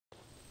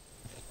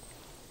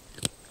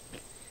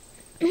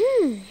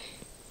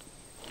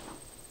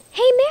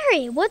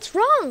Mary, what's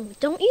wrong?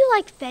 Don't you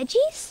like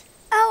veggies?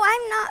 Oh,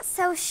 I'm not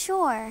so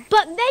sure.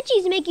 But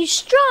veggies make you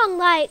strong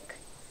like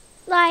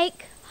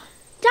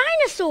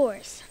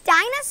dinosaurs.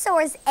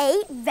 Dinosaurs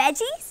ate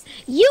veggies?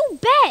 You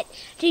bet!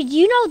 Did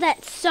you know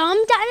that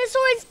some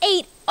dinosaurs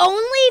ate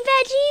only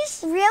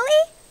veggies?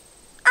 Really?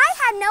 I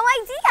had no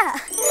idea.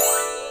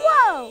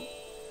 Whoa!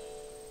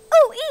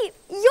 Oh, Eep,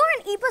 you're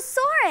an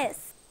Eposaurus.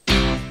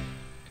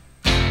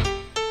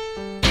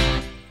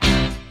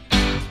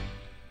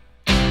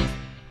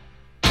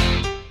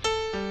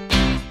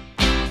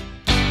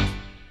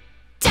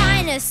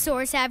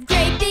 Dinosaurs have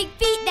great big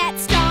feet that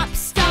stomp,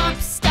 stomp,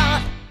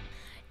 stomp.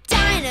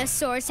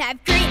 Dinosaurs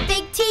have great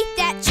big teeth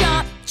that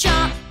chomp,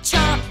 chomp,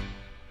 chomp.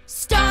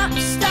 Stomp,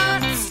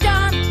 stomp,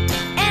 stomp,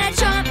 and a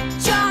chomp,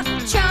 chomp,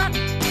 chomp.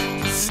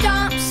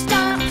 Stomp,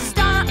 stomp,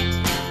 stomp,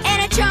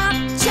 and a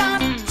chomp,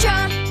 chomp,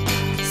 chomp.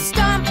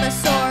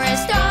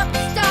 Stomposaurus, stomp,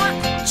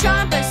 stomp.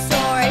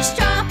 Chomposaurus,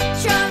 chomp,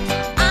 chomp.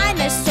 I'm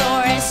a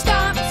saurus,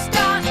 stomp,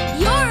 stomp.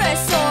 You're a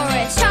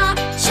saurus, chomp,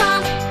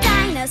 chomp.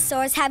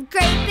 Dinosaurs have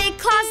great big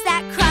claws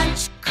that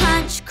crunch,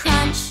 crunch,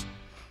 crunch.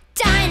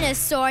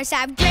 Dinosaurs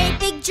have great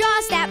big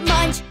jaws that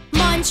munch,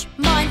 munch,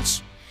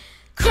 munch.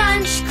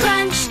 Crunch,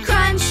 crunch,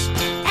 crunch,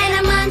 and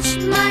a munch,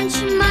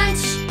 munch,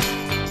 munch.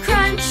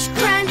 Crunch,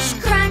 crunch,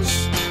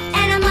 crunch,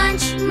 and a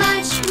munch,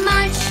 munch,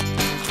 munch.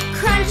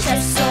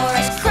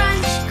 Crunchosaurus,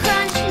 crunch,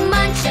 crunch,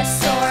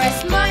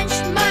 munchosaurus, munch,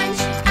 munch.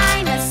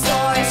 I'm a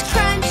saurus,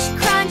 crunch,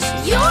 crunch.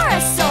 You're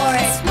a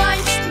saurus,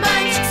 munch,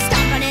 munch.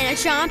 Stomping and a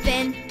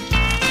chomping,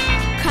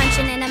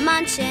 crunching and a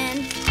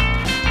munching.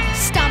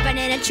 Stomping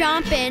and a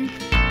chomping,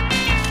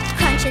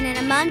 crunching and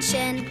a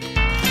munching.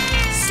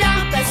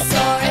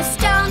 Stomposaurus,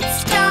 stomp,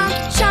 stomp.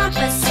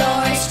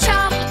 Chomposaurus,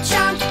 chomp,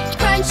 chomp.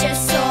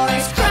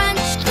 Crunchosaurus,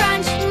 crunch,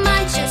 crunch.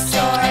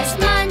 Munchosaurus,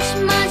 munch,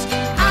 munch.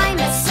 I'm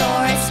a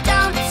saurus,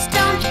 stomp,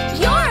 stomp.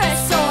 You're a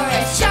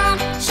saurus, chomp,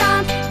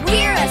 chomp.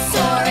 We're a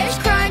saurus,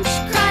 crunch,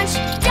 crunch.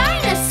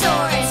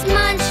 Dinosaurs,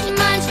 munch,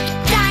 munch.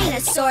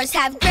 Dinosaurs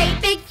have great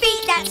big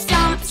feet that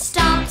stomp,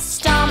 stomp,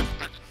 stomp.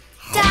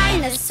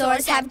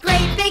 Dinosaurs have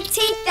great big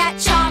teeth that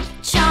chomp,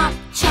 chomp,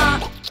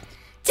 chomp.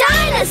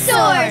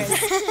 Dinosaurs!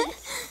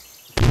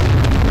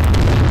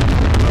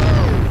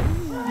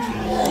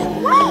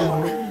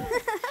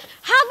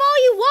 Have all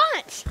you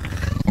want.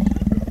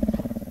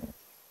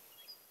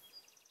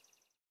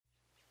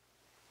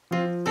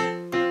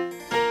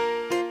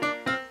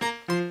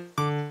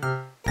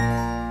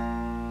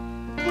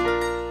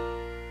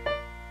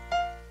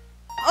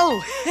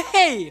 Oh,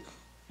 hey!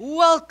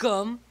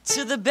 Welcome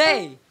to the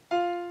Bay.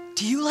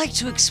 Do you like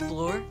to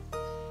explore?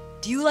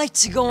 Do you like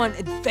to go on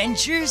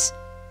adventures?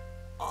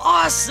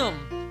 Awesome!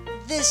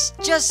 This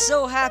just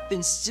so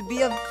happens to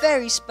be a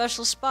very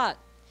special spot.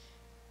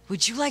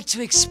 Would you like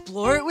to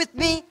explore it with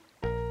me?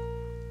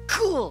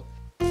 Cool!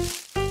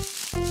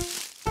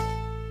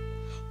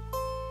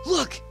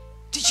 Look!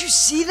 Did you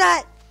see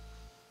that?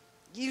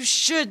 You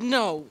should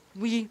know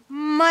we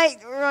might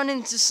run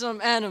into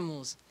some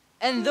animals.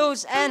 And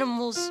those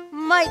animals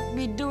might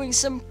be doing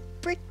some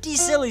pretty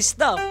silly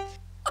stuff.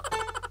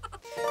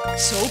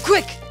 So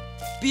quick!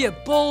 Be a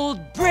bold,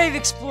 brave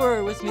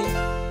explorer with me.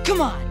 Come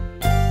on!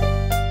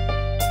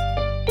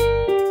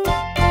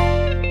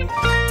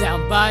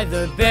 Down by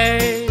the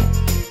bay,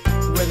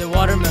 where the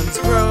watermelons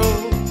grow,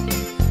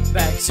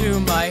 back to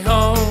my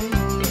home,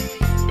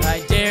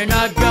 I dare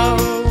not go.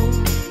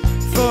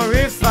 For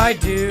if I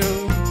do,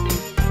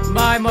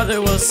 my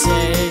mother will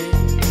say,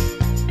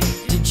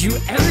 did you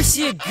ever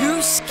see a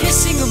goose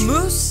kissing a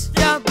moose?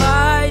 Down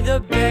by the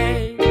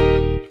bay,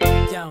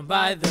 down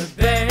by the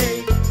bay,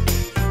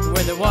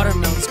 where the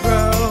watermelons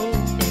grow,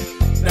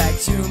 back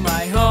to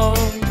my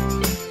home,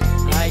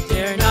 I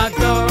dare not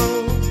go.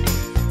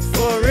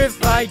 For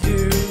if I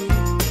do,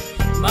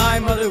 my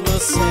mother will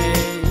say,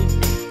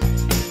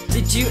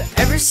 did you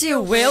ever see a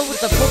whale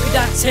with a polka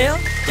dot tail?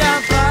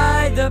 Down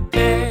by the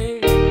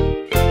bay,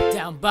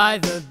 down by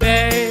the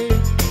bay,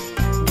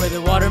 where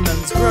the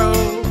watermelons grow,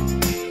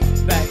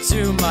 back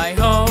to my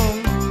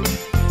home,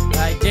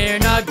 I dare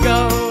not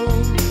go.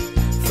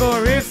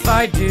 For if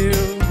I do,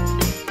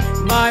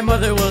 my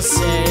mother will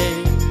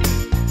say,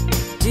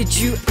 did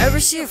you ever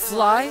see a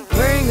fly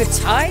wearing a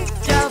tie?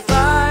 Down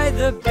by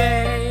the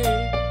bay,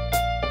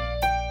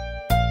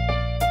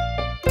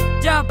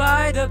 down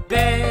by the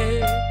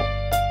bay,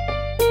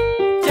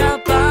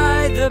 down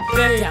by the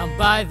bay, down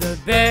by the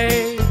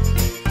bay,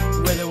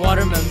 where the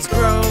watermelons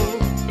grow,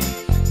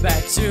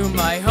 back to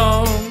my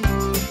home,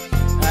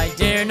 I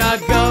dare not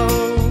go.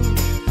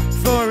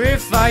 For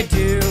if I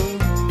do,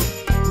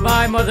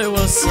 my mother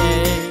will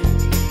say,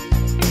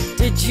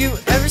 did you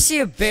ever see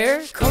a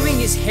bear combing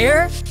his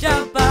hair?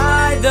 Down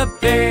by the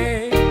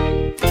bay,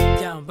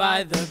 down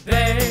by the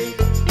bay,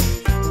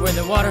 where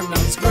the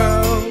watermelons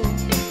grow,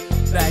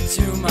 back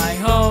to my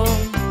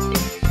home,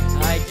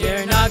 I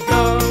dare not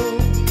go.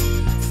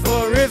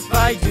 For if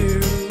I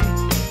do,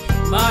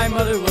 my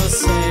mother will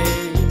say,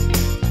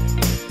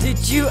 did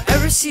you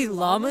ever see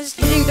llamas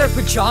eating their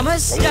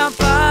pajamas? Down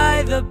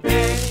by the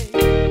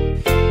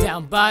bay,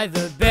 down by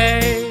the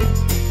bay,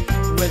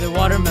 where the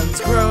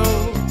watermelons grow.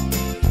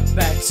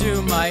 Back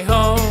to my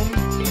home,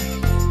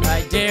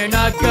 I dare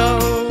not go,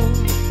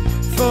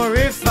 for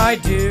if I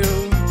do,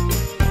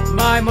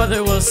 my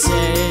mother will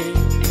say,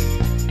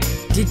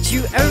 did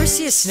you ever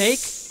see a snake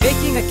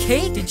baking a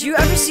cake? Did you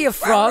ever see a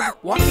frog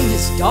walking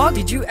his dog?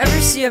 Did you ever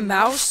see a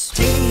mouse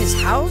cleaning his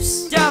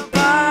house? Down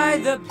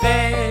by the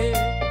bay,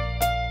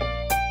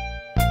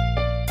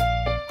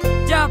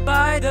 down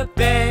by the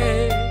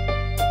bay,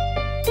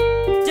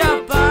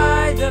 down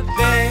by the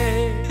bay.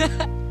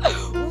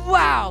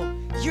 Wow,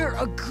 you're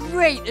a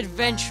great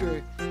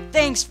adventurer.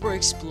 Thanks for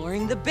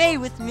exploring the bay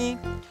with me.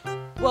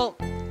 Well,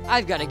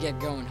 I've got to get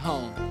going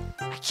home.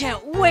 I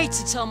can't wait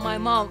to tell my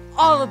mom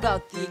all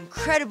about the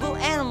incredible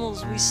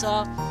animals we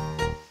saw.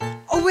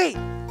 Oh wait,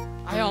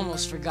 I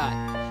almost forgot.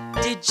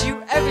 Did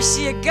you ever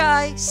see a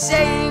guy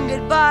saying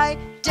goodbye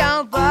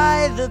down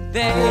by the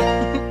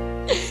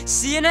bay?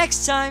 See you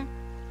next time.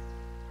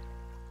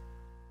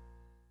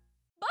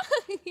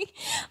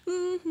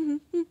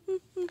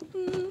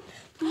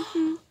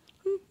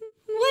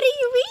 What are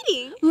you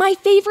reading? My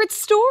favorite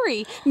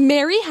story,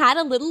 Mary Had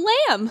a Little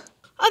Lamb.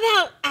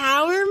 About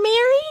our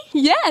Mary?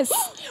 Yes.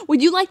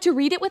 Would you like to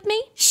read it with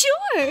me? Sure.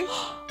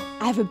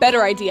 I have a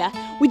better idea.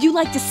 Would you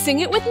like to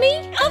sing it with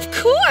me? Of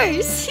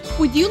course.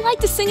 Would you like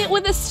to sing it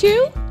with us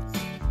too?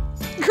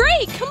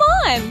 Great, come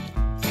on.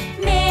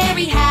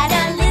 Mary had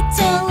a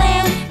little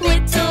lamb,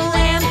 little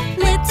lamb,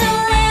 little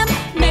lamb.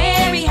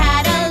 Mary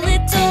had a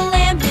little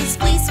lamb whose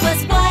fleece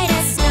was white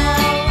as snow.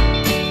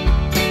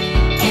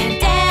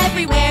 And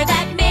everywhere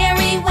that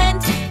Mary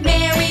went,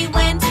 Mary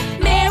went,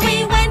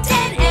 Mary went.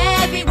 And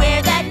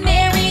everywhere that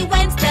Mary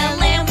went, the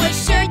lamb was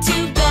sure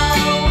to go.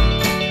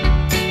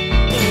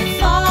 It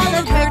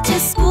followed her to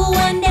school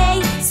one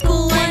day,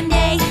 school one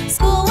day,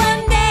 school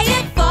one day.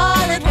 It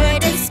followed her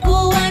to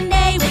school one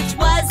day, which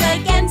was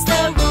against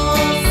the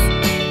rules.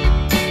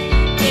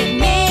 It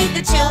made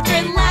the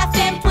children laugh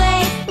and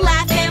play,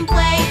 laugh and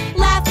play,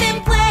 laugh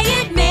and play.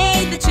 It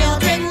made the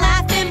children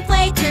laugh and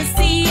play to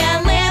see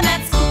a lamb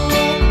at school.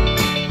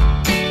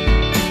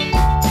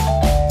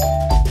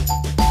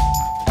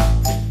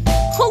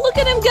 Oh, look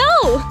at him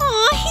go.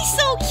 Aw, he's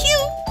so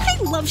cute. I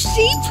love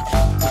sheep.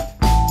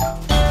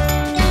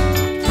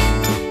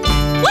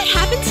 What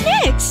happens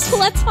next?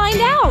 Let's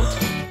find out.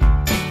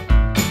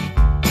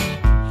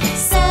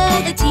 So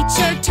the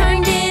teacher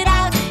turned it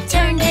out,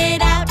 turned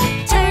it out,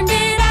 turned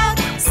it out.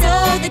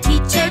 So the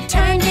teacher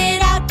turned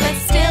it out, but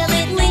still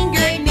it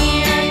lingered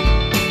near.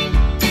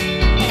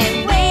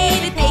 And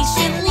waited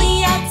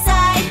patiently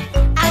outside,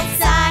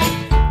 outside,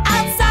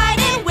 outside.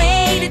 And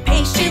waited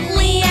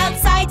patiently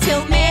outside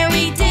till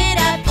Mary did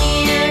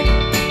appear.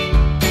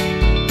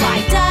 Why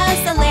does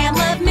the lamb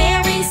love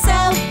Mary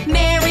so,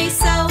 Mary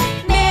so,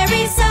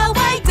 Mary so?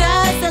 Why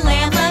does the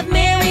lamb love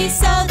Mary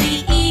so?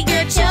 The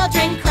eager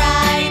children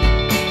cried.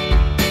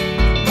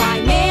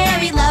 Why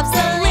Mary loves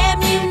the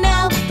lamb, you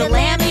know, the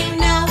lamb, you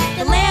know,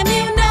 the lamb,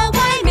 you know.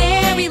 Why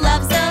Mary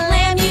loves the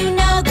lamb, you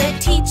know, the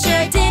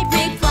teacher did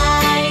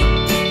reply.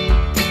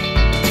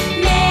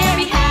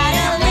 Mary had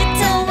a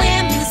little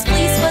lamb whose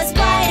fleece was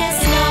white as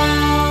snow.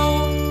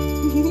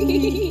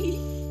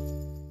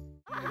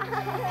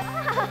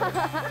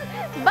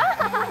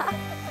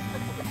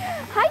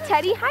 Hi,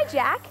 Teddy. Hi,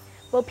 Jack.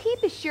 Well,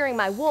 Peep is shearing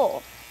my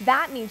wool.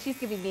 That means she's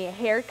giving me a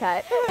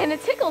haircut, and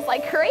it tickles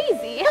like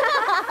crazy.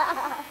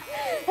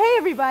 Hey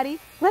everybody,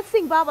 let's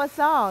sing Baba's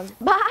song.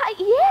 Bye,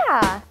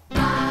 yeah.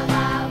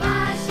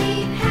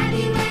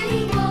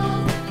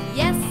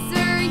 Yes,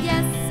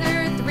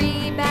 sir,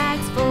 3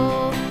 bags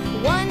full.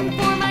 1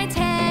 for my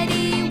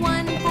Teddy,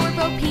 1 for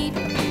Bo Peep,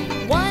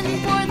 1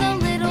 for the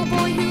little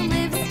boy who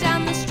lives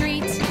down the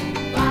street.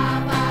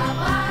 Ba, ba,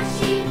 ba,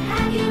 sheep,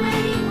 have you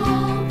any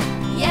wool?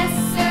 Yes,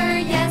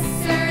 sir,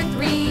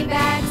 3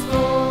 bags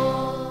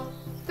full.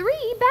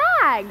 3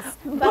 bags.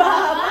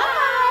 Bye-bye.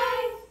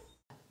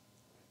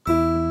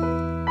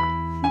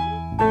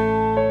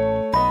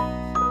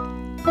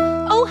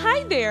 Oh,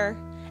 hi there.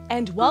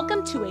 And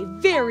welcome to a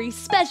very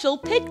special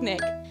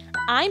picnic.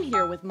 I'm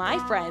here with my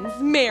friends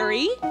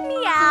Mary,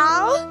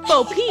 Meow.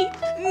 Bo Peep,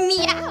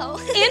 Meow.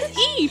 and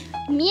Eep.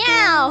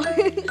 Meow.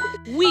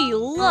 We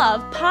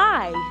love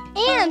pie.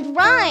 And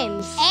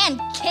rhymes. And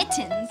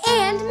kittens.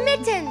 And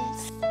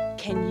mittens.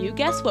 Can you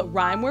guess what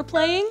rhyme we're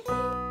playing?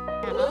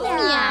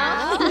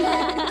 Meow.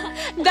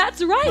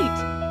 That's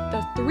right,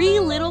 the 3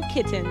 little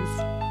kittens.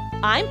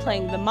 I'm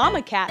playing the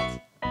mama cat.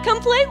 Come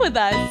play with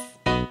us.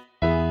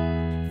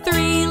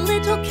 3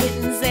 little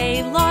kittens,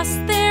 they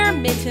lost their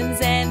mittens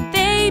and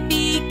they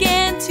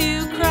began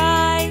to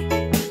cry.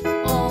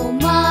 Oh,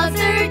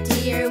 mother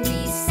dear,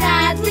 we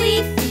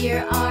sadly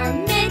fear our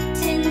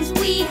mittens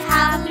we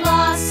have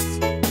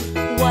lost.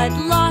 What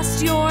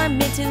lost your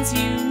mittens,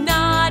 you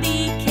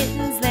naughty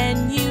kittens?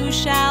 Then you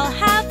shall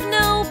have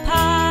no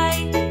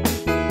pie.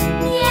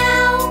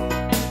 Meow,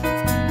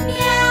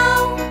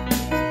 meow,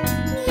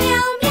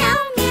 meow,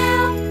 meow,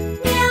 meow,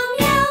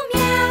 meow,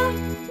 meow,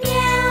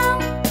 meow,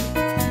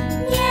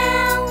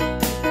 meow, meow,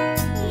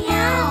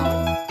 meow.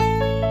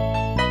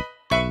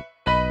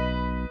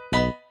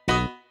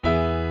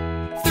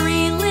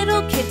 3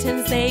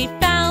 they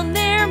found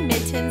their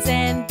mittens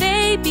and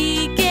they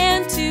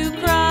began to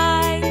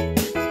cry.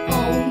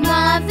 Oh,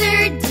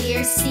 mother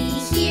dear, see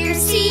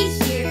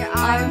here,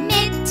 our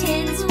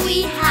mittens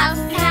we have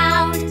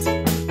found.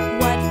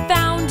 What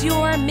found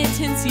your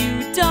mittens,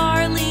 you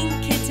darling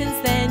kittens?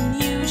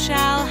 Then you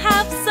shall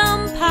have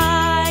some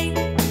pie.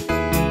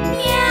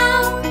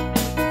 Meow,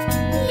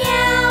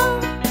 meow,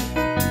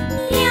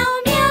 meow,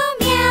 meow,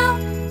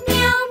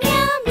 meow,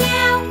 meow,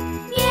 meow,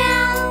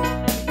 meow,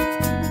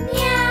 meow,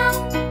 meow,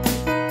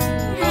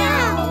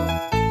 meow.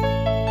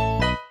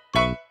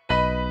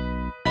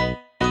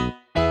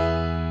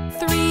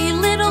 3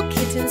 little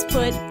kittens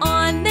put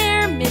on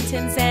their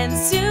mittens and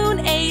soon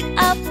ate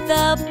up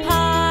the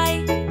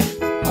pie.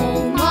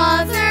 Oh,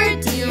 mother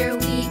dear,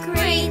 we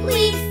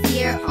greatly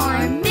fear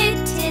our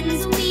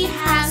mittens we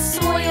have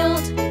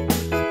soiled.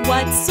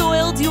 What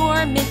soiled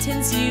your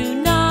mittens, you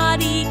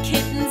naughty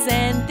kittens?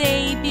 And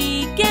they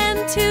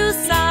began to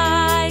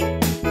sigh.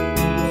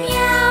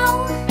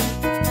 Meow,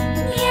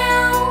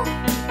 meow,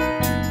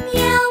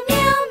 meow,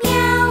 meow,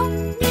 meow,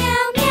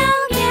 meow,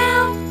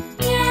 meow,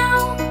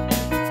 meow,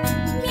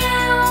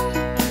 meow, meow,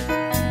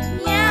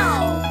 meow.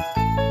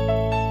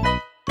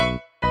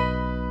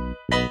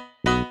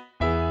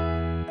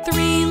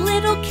 3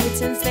 little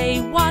kittens,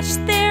 they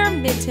washed their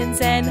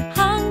mittens and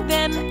hung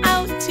them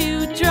out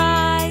to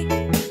dry.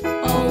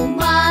 Oh,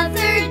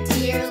 mother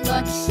dear,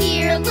 look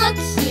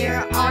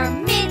here, our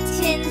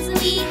mittens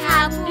we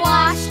have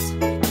washed.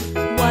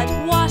 What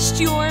washed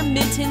your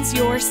mittens?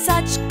 You're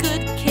such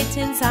good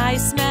kittens. I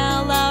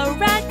smell a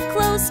rat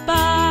close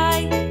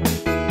by.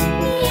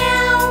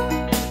 Meow,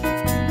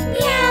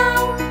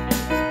 meow,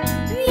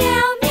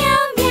 meow,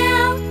 meow,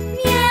 meow,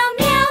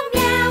 meow,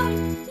 meow,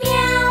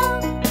 meow,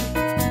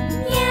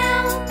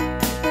 meow,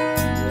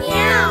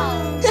 meow.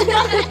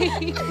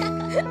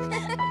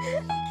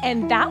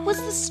 And that was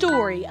the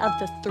story of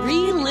the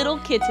 3 little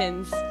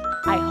kittens.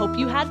 I hope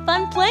you had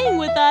fun playing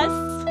with us.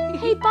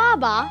 Hey,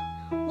 Baba,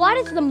 why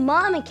does the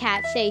mama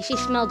cat say she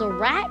smelled a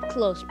rat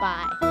close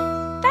by?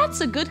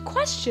 That's a good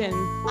question.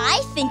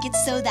 I think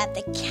it's so that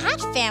the cat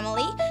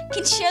family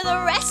can share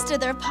the rest of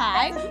their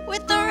pie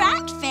with the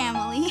rat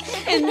family.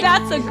 And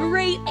that's a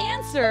great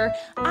answer.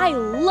 I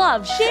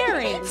love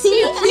sharing. Me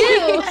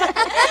too.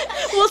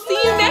 We'll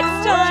see you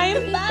next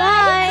time.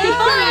 Bye.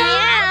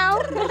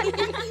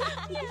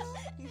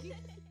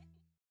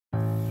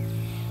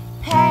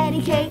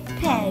 Patty cake,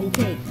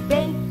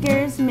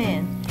 baker's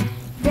man.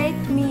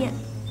 Bake me a...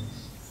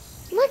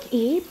 Look,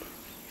 Eve,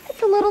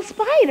 it's a little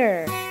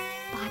spider.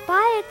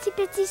 Bye-bye, itsy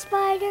bitsy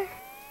spider.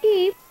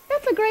 Eve,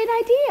 that's a great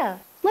idea.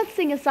 Let's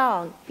sing a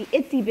song, The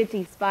Itsy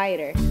Bitsy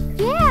Spider.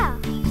 Yeah.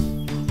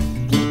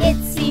 The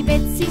itsy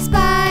bitsy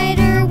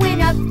spider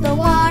went up the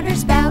water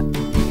spout.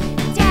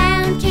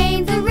 Down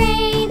came the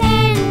rain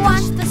and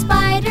washed the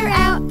spider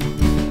out.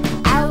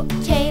 Out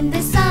came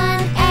the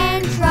sun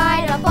and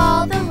dried up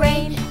all the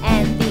rain.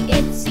 And the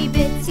itsy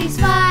bitsy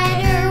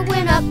spider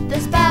went up the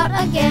spout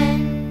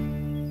again.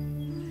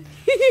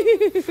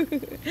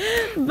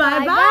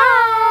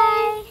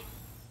 Bye-bye.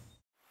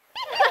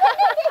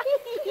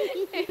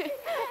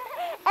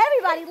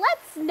 Everybody,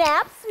 let's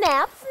snap,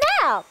 snap,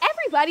 snap.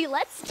 Everybody,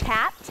 let's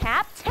tap,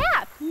 tap,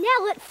 tap. Now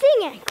let's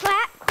sing it.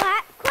 Clap,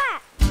 clap,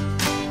 clap.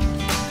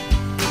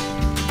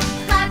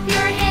 Clap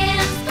your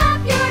hands,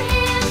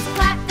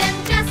 clap them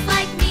just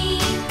like me.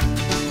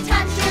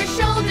 Touch your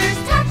shoulders,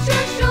 touch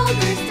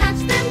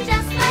them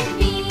just like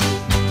me.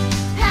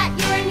 Pat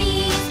your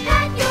knees,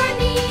 pat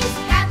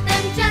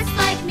them just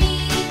like me.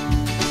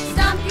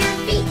 Stomp your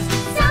feet,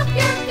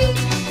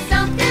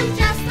 stomp them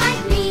just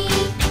like me.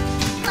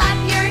 Clap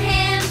your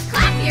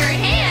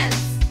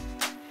hands.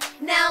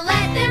 Now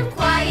let them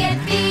quiet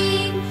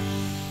be.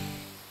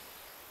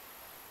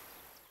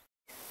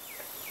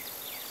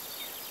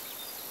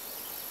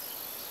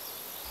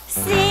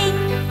 Sing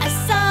a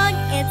song,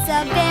 it's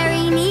a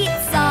very neat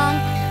song.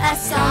 A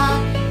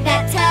song